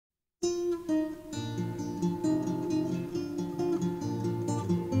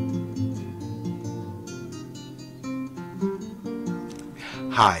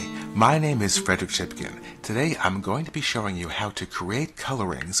Hi, my name is Frederick Chipkin. Today I'm going to be showing you how to create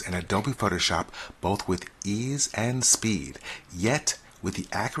colorings in Adobe Photoshop both with ease and speed, yet with the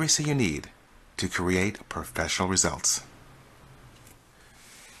accuracy you need to create professional results.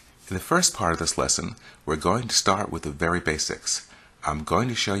 In the first part of this lesson, we're going to start with the very basics. I'm going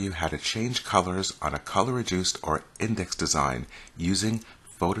to show you how to change colors on a color reduced or index design using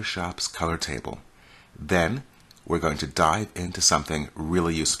Photoshop's color table. Then, we're going to dive into something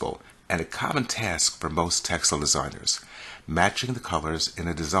really useful and a common task for most textile designers, matching the colors in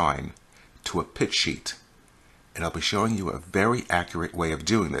a design to a pitch sheet. And I'll be showing you a very accurate way of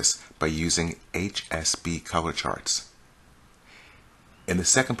doing this by using HSB color charts. In the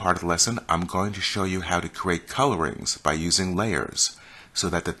second part of the lesson, I'm going to show you how to create colorings by using layers so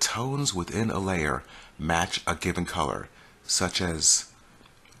that the tones within a layer match a given color, such as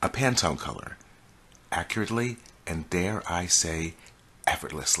a Pantone color, accurately and, dare I say,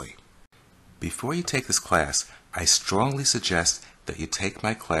 effortlessly. Before you take this class, I strongly suggest that you take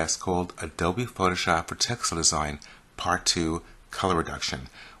my class called Adobe Photoshop for Textile Design Part 2 Color Reduction,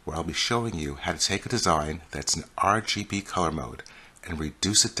 where I'll be showing you how to take a design that's in RGB color mode and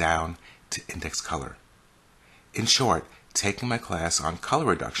reduce it down to index color. In short, taking my class on color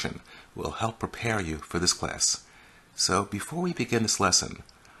reduction will help prepare you for this class. So before we begin this lesson,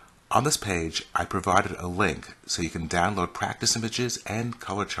 on this page I provided a link so you can download practice images and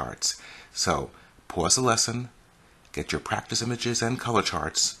color charts. So pause the lesson, get your practice images and color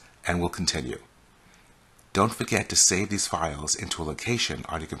charts, and we'll continue. Don't forget to save these files into a location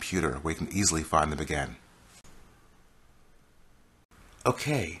on your computer where you can easily find them again.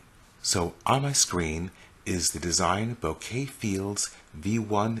 Okay, so on my screen is the design Bouquet Fields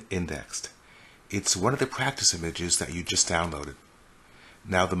V1 indexed. It's one of the practice images that you just downloaded.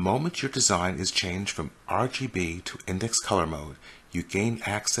 Now, the moment your design is changed from RGB to index color mode, you gain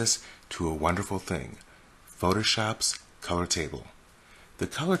access to a wonderful thing, Photoshop's color table. The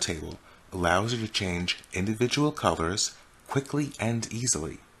color table allows you to change individual colors quickly and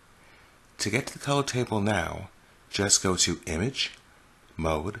easily. To get to the color table now, just go to Image,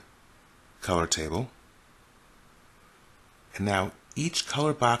 Mode, Color Table. And now each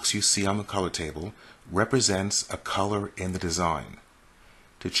color box you see on the color table represents a color in the design.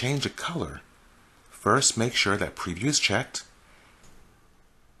 To change a color, first make sure that Preview is checked,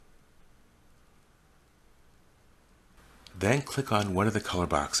 then click on one of the color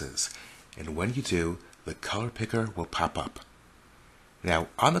boxes, and when you do, the color picker will pop up. Now,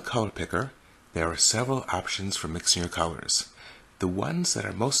 on the color picker, there are several options for mixing your colors. The ones that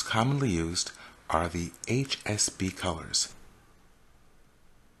are most commonly used are the HSB colors.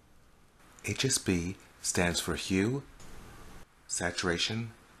 HSB stands for Hue,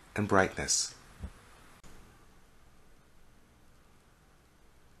 Saturation, and Brightness.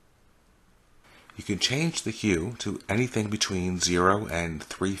 You can change the hue to anything between 0 and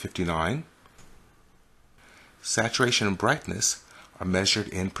 359. Saturation and brightness are measured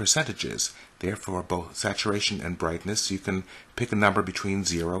in percentages. Therefore, both saturation and brightness, you can pick a number between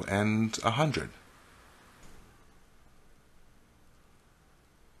 0 and 100.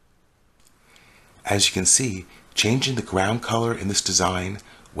 As you can see, changing the ground color in this design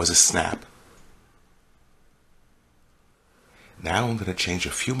was a snap. Now I'm going to change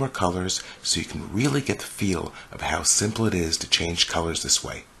a few more colors so you can really get the feel of how simple it is to change colors this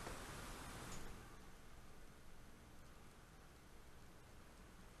way.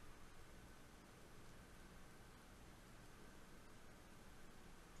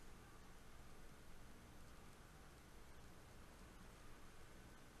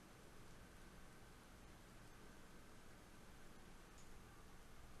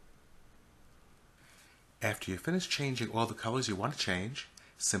 After you finish changing all the colors you want to change,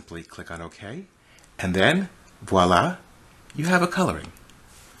 simply click on OK, and then, voila, you have a coloring.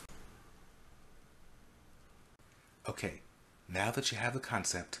 Okay, now that you have the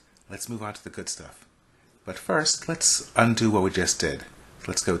concept, let's move on to the good stuff. But first, let's undo what we just did.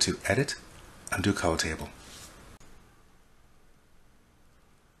 Let's go to Edit, Undo Color Table.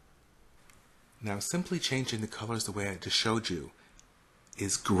 Now, simply changing the colors the way I just showed you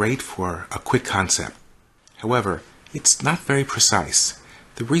is great for a quick concept. However, it's not very precise.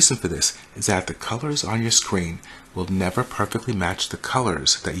 The reason for this is that the colors on your screen will never perfectly match the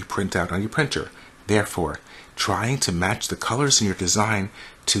colors that you print out on your printer. Therefore, trying to match the colors in your design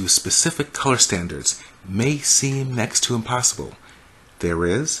to specific color standards may seem next to impossible. There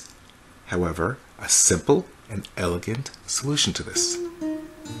is, however, a simple and elegant solution to this.